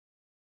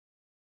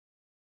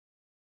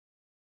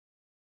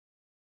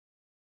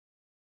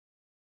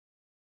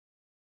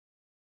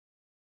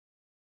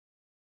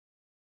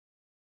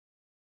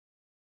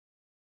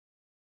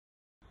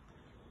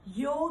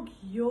योग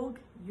योग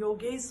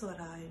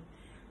योगेश्वराय,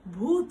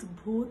 भूत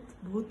भूत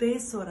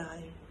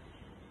भूतेश्वराय,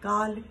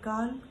 काल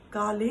काल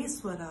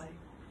कालेश्वराय,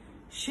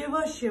 शिव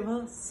शिव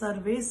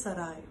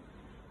सर्वेश्वराय,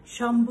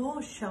 शंभो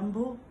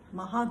शंभो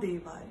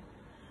महादेवाय.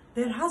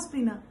 There has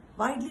been a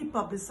widely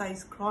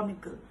publicized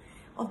chronicle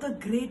of the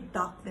great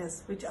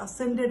darkness which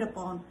ascended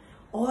upon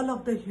all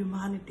of the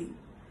humanity.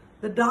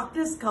 The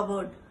darkness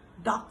covered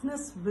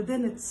darkness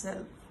within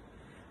itself.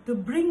 To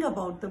bring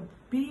about the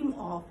beam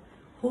of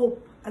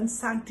hope and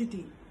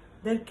sanctity,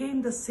 there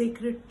came the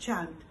sacred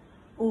chant,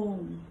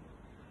 Om.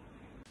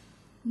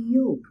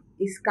 Yoga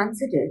is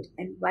considered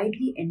and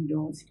widely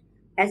endorsed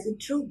as a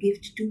true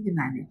gift to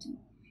humanity.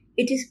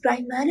 It is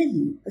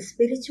primarily a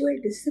spiritual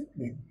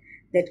discipline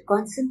that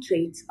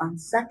concentrates on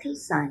subtle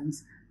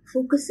science,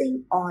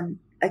 focusing on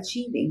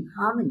achieving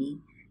harmony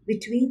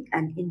between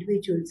an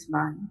individual's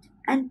mind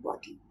and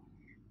body.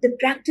 The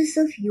practice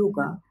of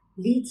yoga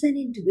leads an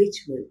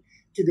individual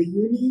to the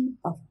union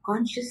of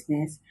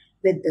consciousness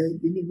with the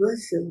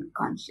universal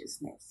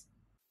consciousness.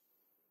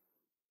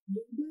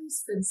 Yoga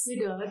is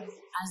considered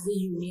as the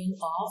union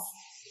of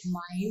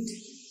mind,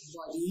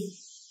 body,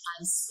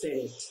 and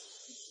spirit.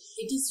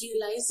 It is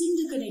realizing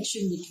the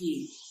connection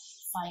between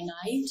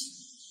finite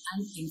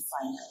and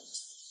infinite.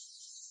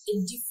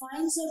 It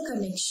defines our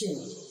connection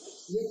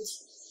with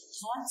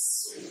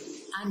thoughts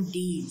and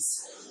deeds.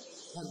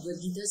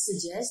 Bhagavad Gita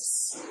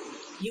suggests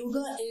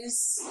yoga is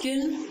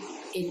skill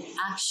in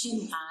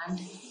action and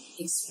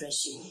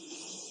expression.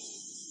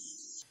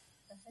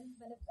 The health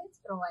benefits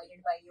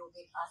provided by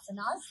yogic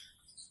asanas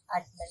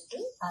at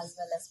mental as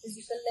well as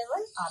physical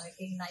level are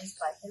recognized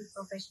by health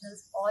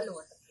professionals all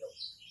over the globe.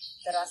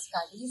 There are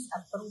studies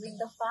proving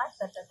the fact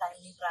that the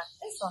timely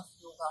practice of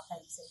yoga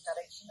helps in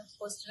correction of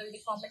postural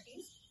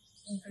deformities,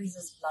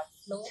 increases blood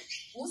flow,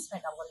 boosts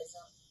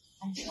metabolism,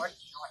 and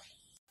whatnot.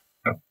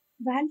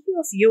 Value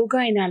of yoga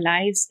in our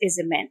lives is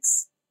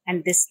immense,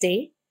 and this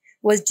day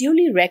was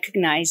duly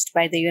recognized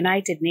by the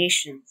United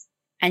Nations,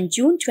 and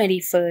June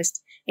 21st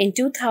in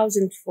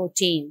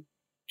 2014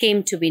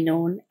 came to be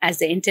known as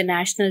the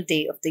International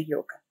Day of the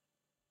Yoga.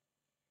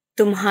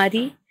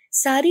 तुम्हारी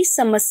सारी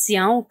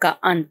समस्याओं का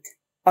अंत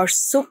और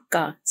सुख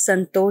का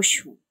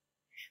संतोष हूँ.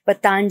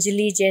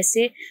 पतंजलि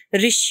जैसे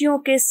ऋषियों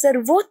के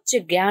सर्वोच्च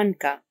ज्ञान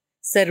का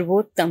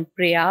सर्वोत्तम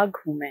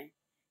प्रयाग हूँ मैं.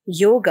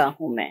 योगा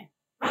हूँ मैं.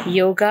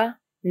 Yoga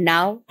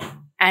now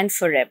and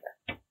forever.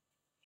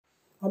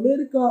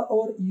 America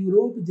और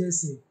यूरोप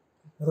जैसे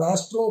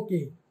राष्ट्रों के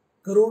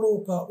करोड़ों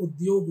का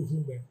उद्योग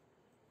हूँ मैं.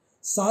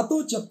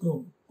 सातों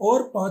चक्रों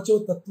और पांचों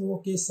तत्वों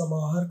के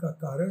समाहार का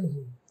कारण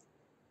हूँ.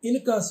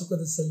 इनका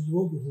सुखद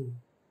संयोग हूँ.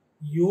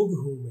 योग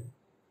हूँ मैं.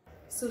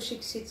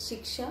 सुशिक्षित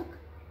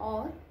शिक्षक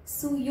और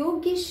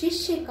सुयोग्य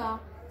शिष्य का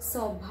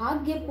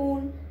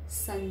सौभाग्यपूर्ण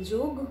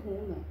संजोग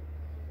हूँ मैं.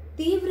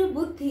 तीव्र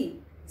बुद्धि,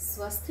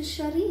 स्वस्थ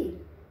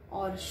शरीर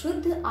और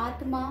शुद्ध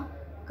आत्मा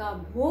का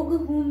भोग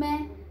हूँ मैं.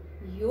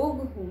 योग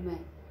हूँ मैं.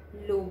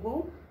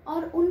 लोगों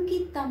और उनकी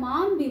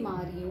तमाम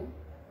बीमारियों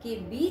के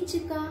बीच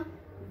का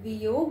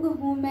वियोग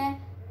हूँ मैं.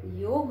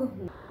 योग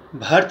हूँ.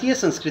 भारतीय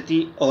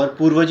संस्कृति और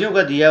पूर्वजों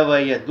का दिया हुआ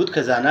यह अद्भुत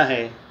खजाना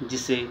है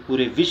जिसे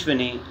पूरे विश्व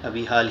ने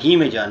अभी हाल ही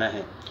में जाना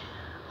है.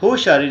 हो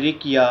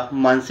शारीरिक या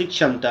मानसिक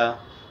क्षमता,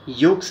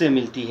 योग से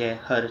मिलती है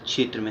हर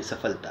क्षेत्र में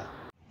सफलता.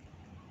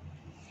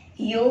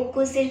 योग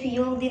को सिर्फ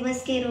योग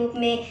दिवस के रूप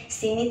में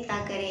सीमित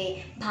ना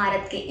करें.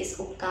 भारत के इस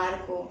उपकार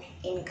को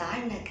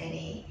इनकार न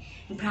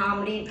करें.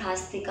 भ्रामरी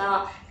भ्रास्तिका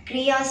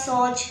क्रिया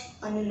शौच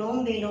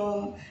अनुलोम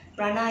विलोम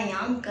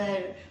प्राणायाम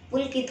कर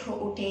पुलकित हो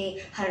उठे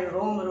हर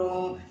रोम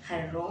रोम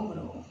हर रोम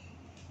रोम.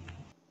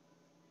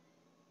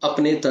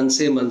 अपने तन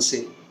से मन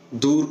से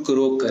दूर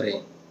करो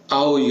करें.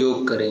 आओ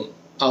योग करें.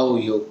 आओ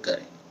योग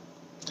करें.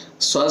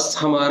 स्वास्थ्य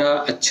हमारा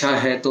अच्छा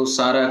है तो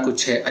सारा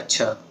कुछ है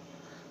अच्छा.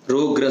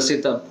 रोग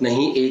ग्रसित अब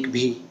नहीं एक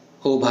भी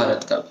हो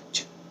भारत का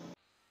बच्चा.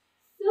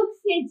 सुख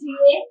से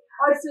जिए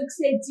और सुख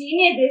से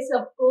जीने दे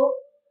सबको.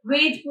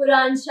 वेद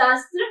पुराण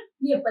शास्त्र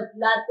ये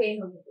बतलाते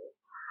हमको.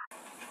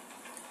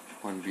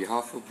 On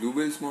behalf of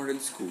Bluebells Model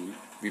School,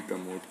 we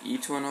promote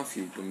each one of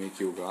you to make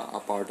yoga a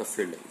part of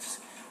your lives,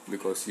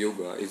 because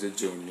yoga is a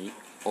journey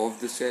of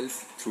the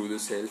self, through the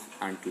self,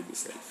 and to the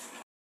self.